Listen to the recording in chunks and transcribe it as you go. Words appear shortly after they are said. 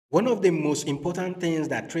One of the most important things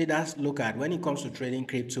that traders look at when it comes to trading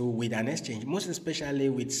crypto with an exchange, most especially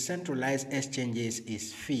with centralized exchanges,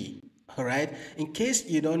 is fee. All right. In case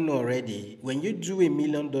you don't know already, when you do $1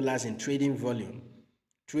 million in trading volume,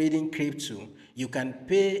 trading crypto, you can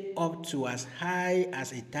pay up to as high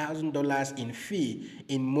as $1,000 in fee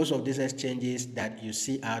in most of these exchanges that you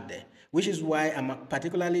see out there, which is why I'm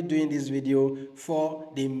particularly doing this video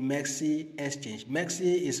for the Maxi Exchange.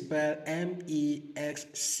 Maxi is spelled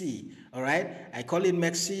MEXC. All right, I call it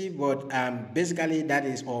Maxi, but basically that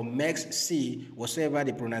is, or MEXC, whatever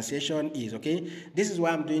the pronunciation is. Okay, this is why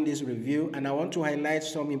I'm doing this review, and I want to highlight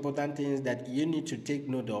some important things that you need to take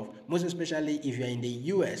note of, most especially if you're in the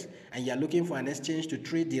US and you're looking for an exchange to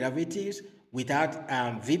trade derivatives without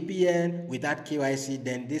VPN, without KYC,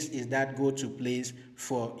 then this is that go-to place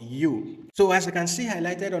for you. So as you can see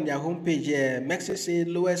highlighted on their homepage here, Maxi say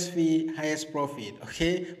lowest fee, highest profit.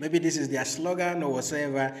 Okay, maybe this is their slogan or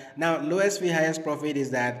whatever. Now, lowest fee, highest profit is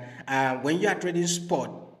that when you are trading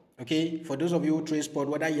spot, okay, for those of you who trade spot,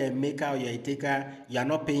 whether you're a maker or you're a taker, you are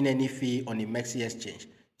not paying any fee on the Maxi Exchange.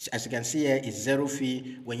 As you can see here, it's zero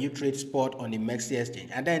fee when you trade spot on the Maxi Exchange.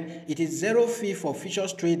 And then it is zero fee for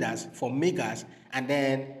futures traders, for makers, and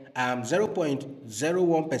then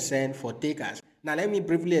 0.01% for takers. Now, let me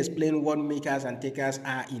briefly explain what makers and takers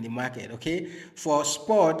are in the market, okay? For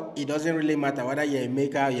spot, it doesn't really matter whether you're a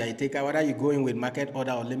maker or you're a taker, whether you go in with market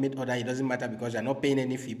order or limit order, it doesn't matter because you're not paying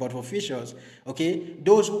any fee. But for futures, okay,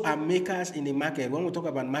 those who are makers in the market, when we talk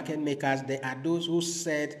about market makers, they are those who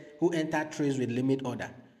enter trades with limit order.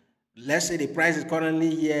 Let's say the price is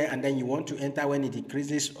currently here and then you want to enter when it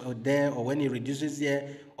increases or there or when it reduces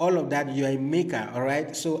here, all of that, you're a maker, all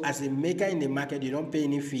right? So as a maker in the market, you don't pay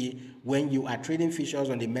any fee when you are trading futures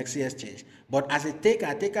on the Maxi Exchange. But as a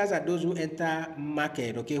taker, takers are those who enter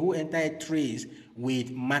market, okay, who enter trades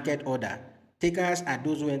with market order. Takers are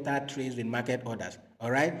those who enter trades with market orders. All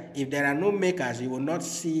right. If there are no makers, you will not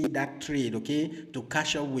see that trade, okay, to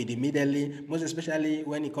cash up with immediately, most especially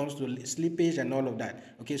when it comes to slippage and all of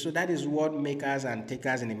that. Okay, so that is what makers and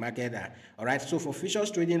takers in the market are. All right. So for futures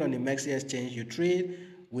trading on the Maxi Exchange, you trade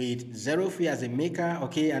with zero fee as a maker,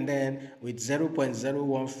 okay, and then with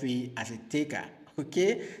 0.01 fee as a taker.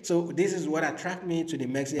 Okay, so this is what attracted me to the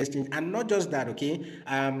Maxi Exchange. And not just that, okay,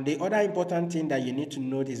 the other important thing that you need to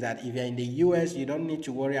note is that if you're in the US, you don't need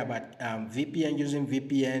to worry about VPN, using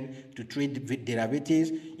VPN to trade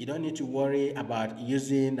derivatives. You don't need to worry about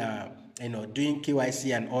using doing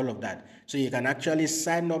KYC and all of that. So you can actually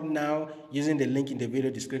sign up now using the link in the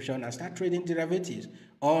video description and start trading derivatives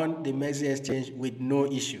on the Maxi Exchange with no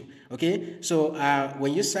issue. Okay, so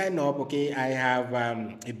when you sign up, okay, I have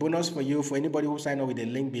a bonus for you. For anybody who sign up with the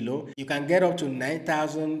link below, you can get up to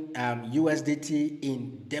 9,000 USDT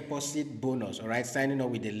in deposit bonus. All right, signing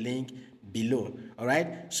up with the link below. All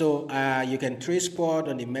right, so you can trade spot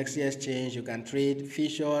on the Maxi Exchange, you can trade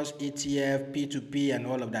futures, ETF, P2P, and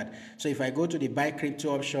all of that. So if I go to the buy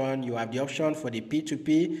crypto option, you have the option for the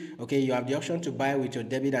P2P. Okay, you have the option to buy with your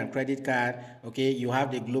debit and credit card. Okay, you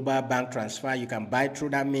have the global bank transfer, you can buy through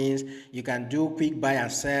that means. You can do quick buy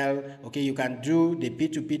and sell. Okay, you can do the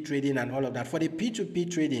P2P trading and all of that. For the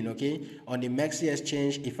P2P trading, okay, on the Maxi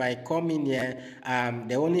Exchange, if I come in here,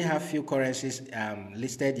 they only have few currencies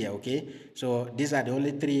listed here. Okay, so these are the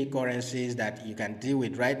only 3 currencies that you can deal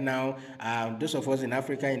with right now. Those of us in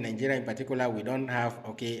Africa, in Nigeria in particular, we don't have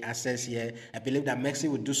access here. I believe that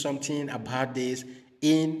Maxi will do something about this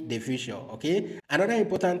in the future. Okay, another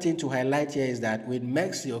important thing to highlight here is that with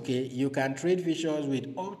Maxi, okay, you can trade futures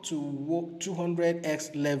with up to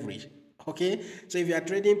 200x leverage. Okay, so if you are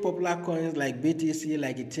trading popular coins like BTC,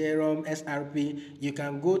 like Ethereum, SRP, you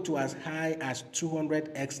can go to as high as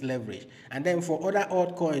 200x leverage. And then for other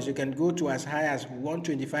altcoins, you can go to as high as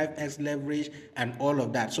 125x leverage and all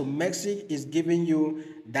of that. So Maxi is giving you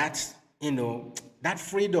that, that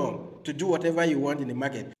freedom to do whatever you want in the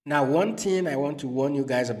market. Now, one thing I want to warn you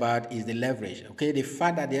guys about is the leverage. Okay, the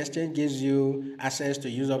fact that the exchange gives you access to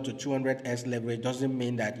use up to 200x leverage doesn't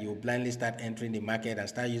mean that you blindly start entering the market and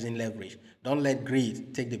start using leverage. Don't let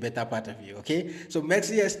greed take the better part of you. Okay, so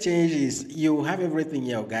Maxi Exchange is, you have everything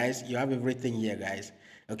here, guys. You have everything here, guys.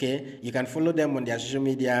 Okay, you can follow them on their social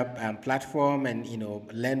media platform and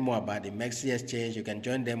learn more about the Maxi Exchange. You can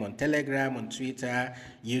join them on Telegram, on Twitter,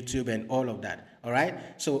 YouTube, and all of that. All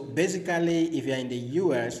right, so basically if you're in the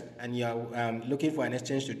US and you're looking for an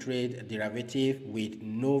exchange to trade a derivative with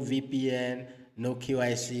no VPN, no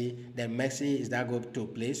QIC, then MEXC is that go to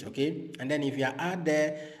place, okay? And then if you're out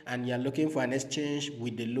there and you're looking for an exchange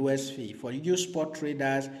with the lowest fee, for you spot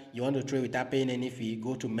traders, you want to trade without paying any fee,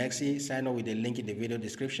 go to MEXC, sign up with the link in the video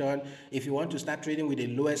description. If you want to start trading with the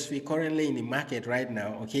lowest fee currently in the market right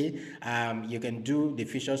now, okay, you can do the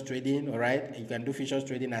futures trading, all right? You can do futures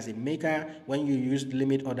trading as a maker. When you use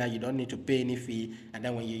limit order, you don't need to pay any fee, and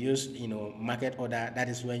then when you use market order, that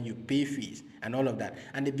is when you pay fees and all of that.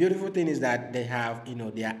 And the beautiful thing is that they have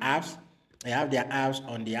their apps. They have their apps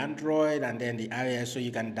on the Android and then the iOS, so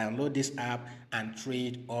you can download this app and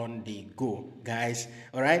trade on the go, guys.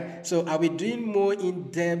 All right, so I'll be doing more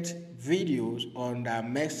in-depth videos on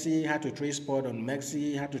MEXC, how to trade spot on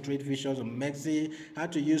MEXC, how to trade futures on MEXC, how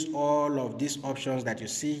to use all of these options that you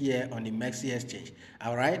see here on the Maxi Exchange.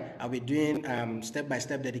 All right, I'll be doing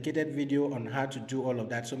step-by-step dedicated video on how to do all of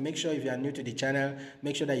that. So make sure if you are new to the channel,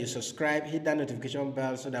 make sure that you subscribe, hit that notification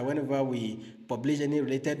bell so that whenever we publish any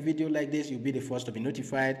related video like this, you'll be the first to be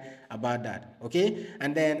notified about that. Okay,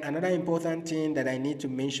 and then another important thing that I need to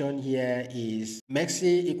mention here is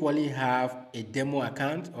MEXC equally have a demo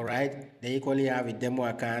account. All right, they equally have a demo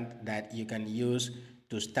account that you can use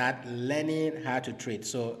to start learning how to trade.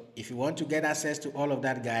 So if you want to get access to all of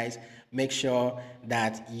that, guys, make sure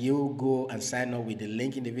that you go and sign up with the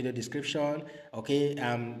link in the video description. Okay,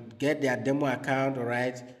 get their demo account. All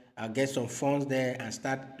right, get some funds there and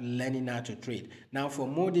start learning how to trade. Now for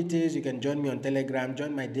more details, you can join me on Telegram,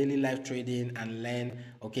 join my daily live trading and learn,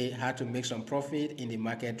 okay, how to make some profit in the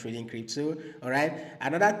market trading crypto. All right,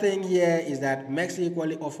 another thing here is that MEXC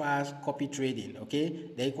equally offers copy trading.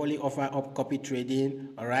 Okay, they equally offer up copy trading.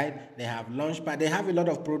 All right, they have Launchpad, they have a lot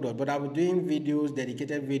of products, but I'll be doing videos,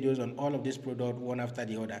 dedicated videos on all of these products one after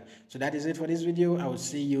the other. So that is it for this video. I will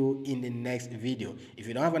see you in the next video. If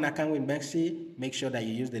you don't have an account with MEXC, make sure that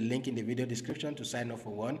you use the link in the video description to sign up for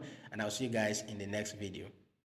one, and I'll see you guys in the next video.